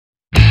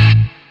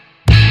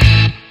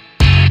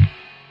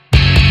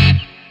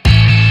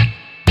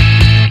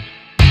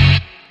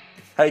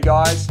Hey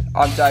guys,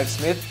 I'm Dave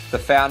Smith, the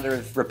founder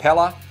of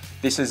Rpela.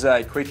 This is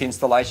a quick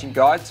installation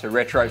guide to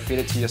retrofit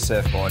it to your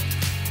surfboard.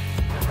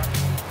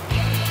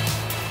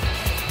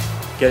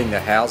 Getting the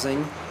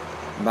housing,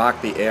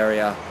 mark the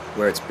area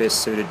where it's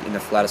best suited in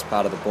the flattest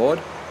part of the board.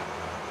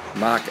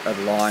 Mark a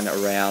line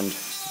around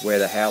where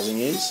the housing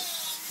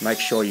is. Make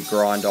sure you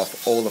grind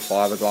off all the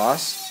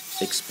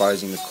fiberglass,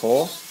 exposing the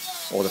core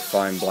or the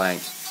foam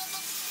blank.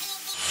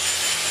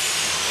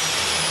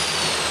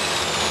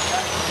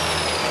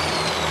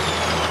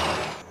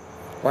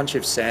 Once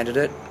you've sanded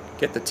it,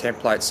 get the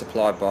template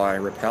supplied by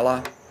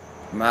Rpela,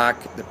 mark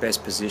the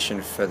best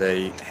position for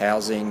the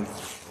housing,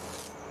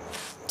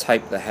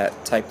 tape the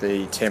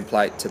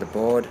template to the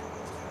board,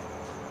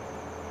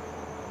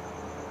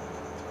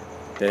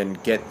 then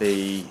get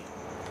the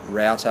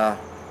router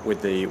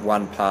with the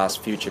 1-pass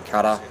future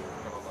cutter,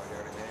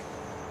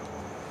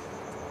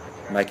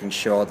 making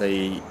sure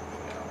the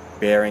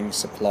bearing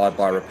supplied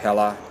by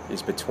Rpela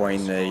is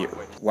between the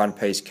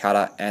 1-piece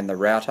cutter and the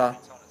router.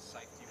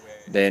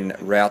 Then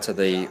router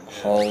the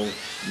hole,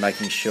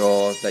 making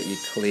sure that you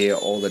clear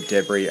all the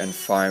debris and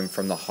foam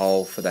from the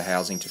hole for the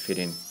housing to fit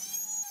in.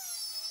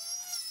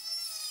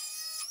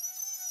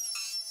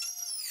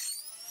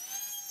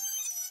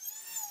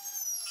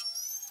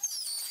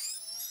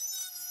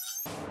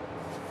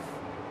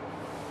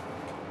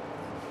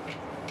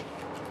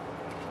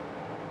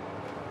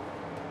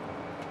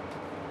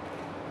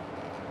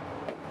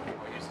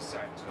 We'll use the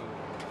same tool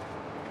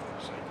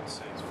so you can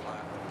see it's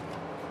flat.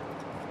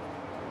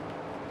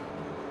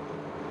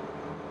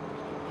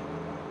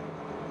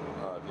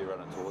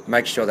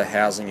 Make sure the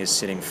housing is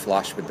sitting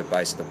flush with the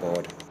base of the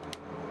board.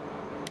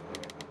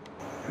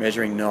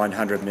 Measuring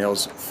 900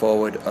 mils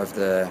forward of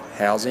the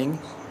housing,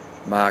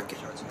 mark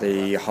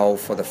the hole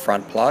for the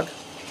front plug.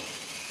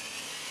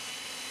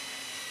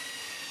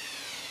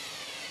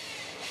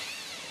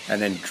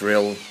 And then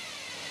drill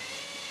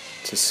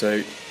to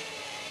suit.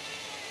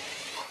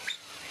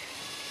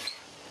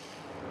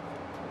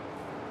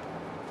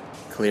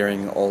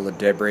 Clearing all the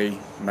debris,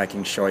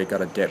 making sure you've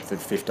got a depth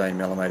of 15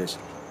 millimeters.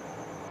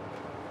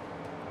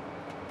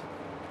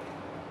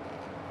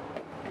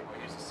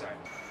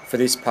 For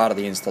this part of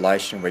the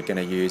installation, we're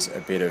going to use a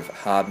bit of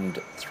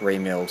hardened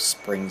 3mm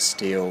spring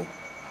steel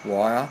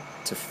wire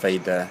to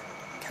feed the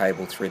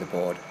cable through the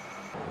board.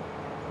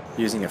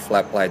 Using a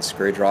flat blade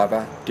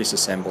screwdriver,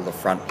 disassemble the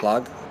front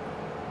plug.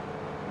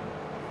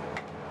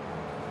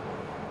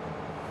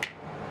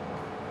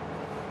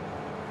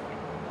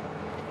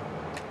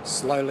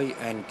 Slowly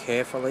and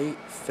carefully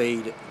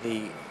feed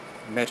the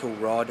metal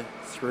rod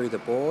through the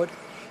board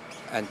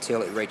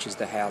until it reaches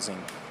the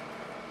housing.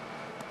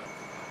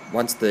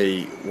 Once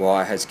the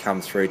wire has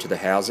come through to the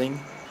housing,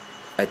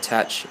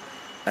 attach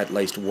at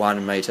least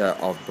 1 metre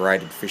of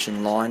braided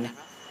fishing line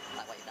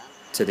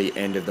to the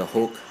end of the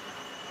hook,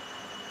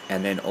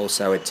 and then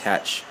also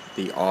attach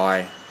the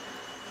eye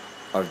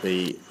of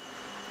the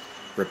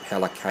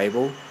Rpela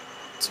cable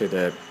to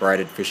the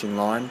braided fishing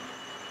line,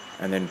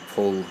 and then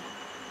pull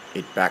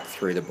it back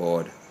through the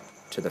board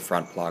to the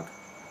front plug.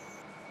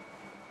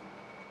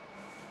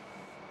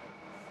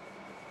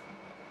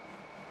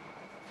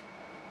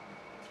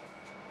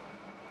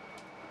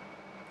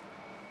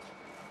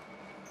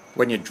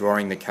 When you're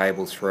drawing the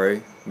cable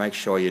through, make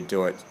sure you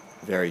do it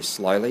very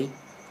slowly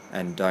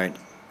and don't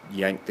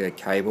yank the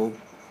cable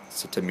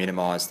to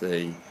minimise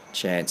the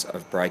chance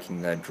of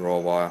breaking the draw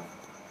wire.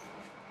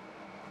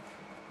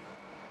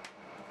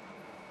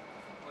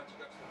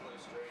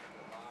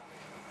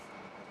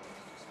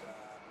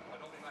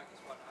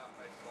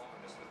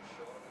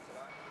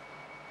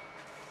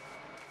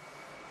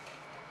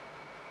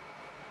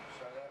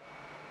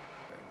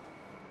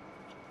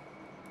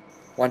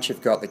 Once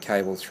you've got the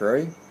cable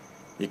through,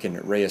 you can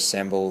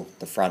reassemble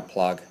the front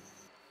plug.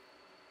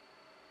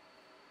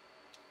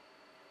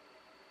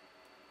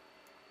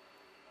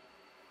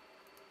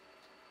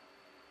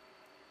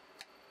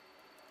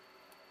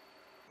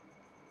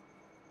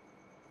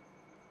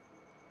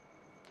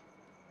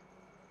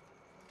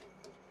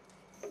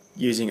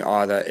 Using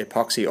either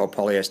epoxy or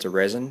polyester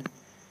resin,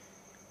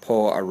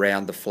 pour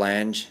around the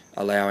flange,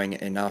 allowing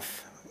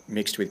enough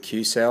mixed with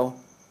Q-cell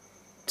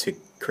to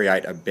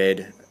create a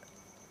bed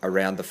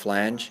around the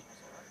flange.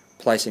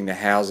 Placing the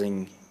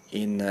housing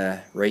in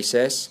the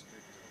recess,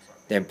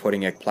 then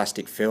putting a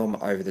plastic film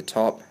over the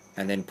top,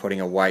 and then putting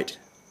a weight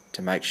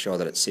to make sure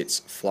that it sits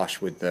flush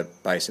with the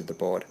base of the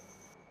board.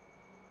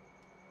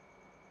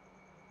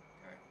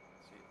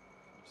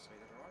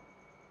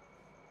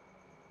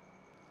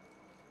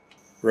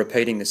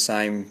 Repeating the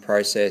same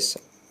process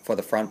for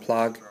the front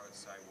plug.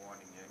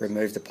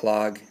 Remove the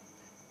plug,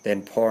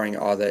 then pouring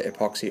either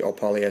epoxy or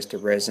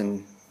polyester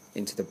resin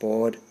into the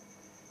board.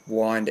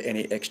 Wind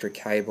any extra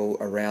cable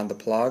around the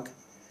plug.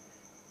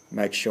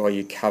 Make sure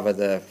you cover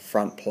the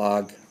front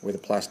plug with a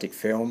plastic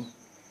film,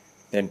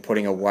 then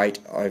putting a weight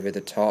over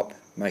the top,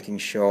 making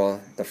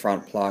sure the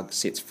front plug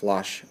sits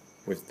flush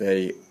with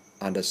the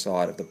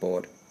underside of the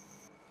board.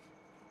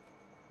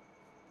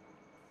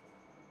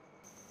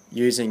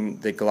 Using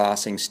the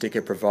glassing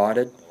sticker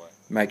provided,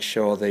 make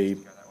sure the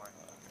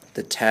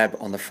the tab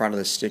on the front of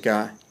the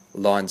sticker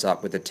lines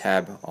up with the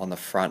tab on the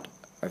front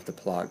of the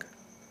plug.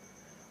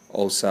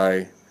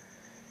 Also,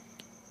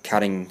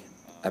 cutting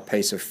a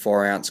piece of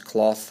 4-ounce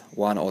cloth,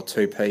 1 or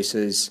 2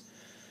 pieces,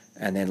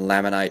 and then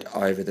laminate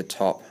over the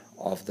top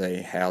of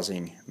the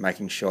housing,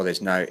 making sure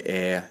there's no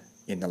air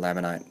in the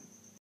laminate.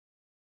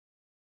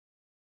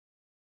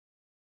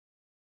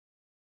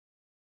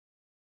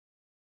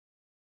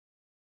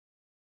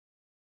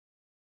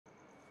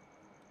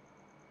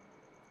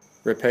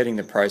 Repeating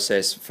the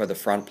process for the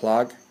front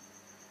plug,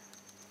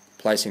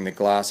 placing the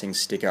glassing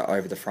sticker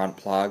over the front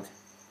plug,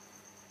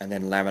 and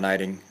then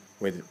laminating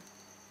with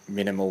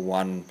minimal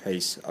 1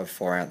 piece of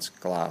 4-ounce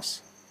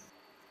glass.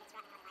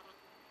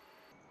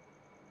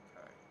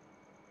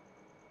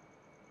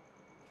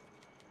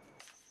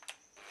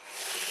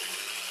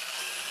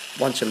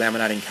 Once your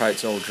laminating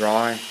coat's all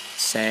dry,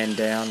 sand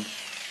down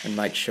and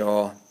make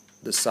sure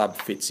the sub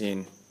fits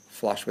in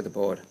flush with the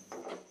board.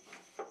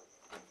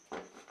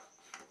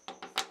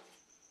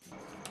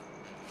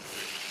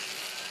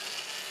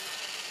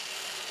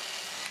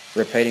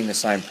 Repeating the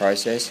same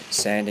process,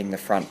 sanding the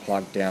front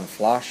plug down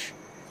flush,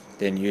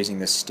 then using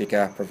the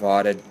sticker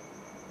provided,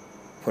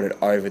 put it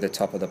over the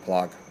top of the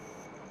plug.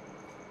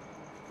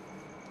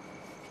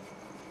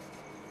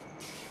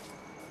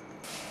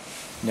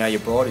 Now your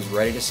board is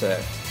ready to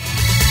serve.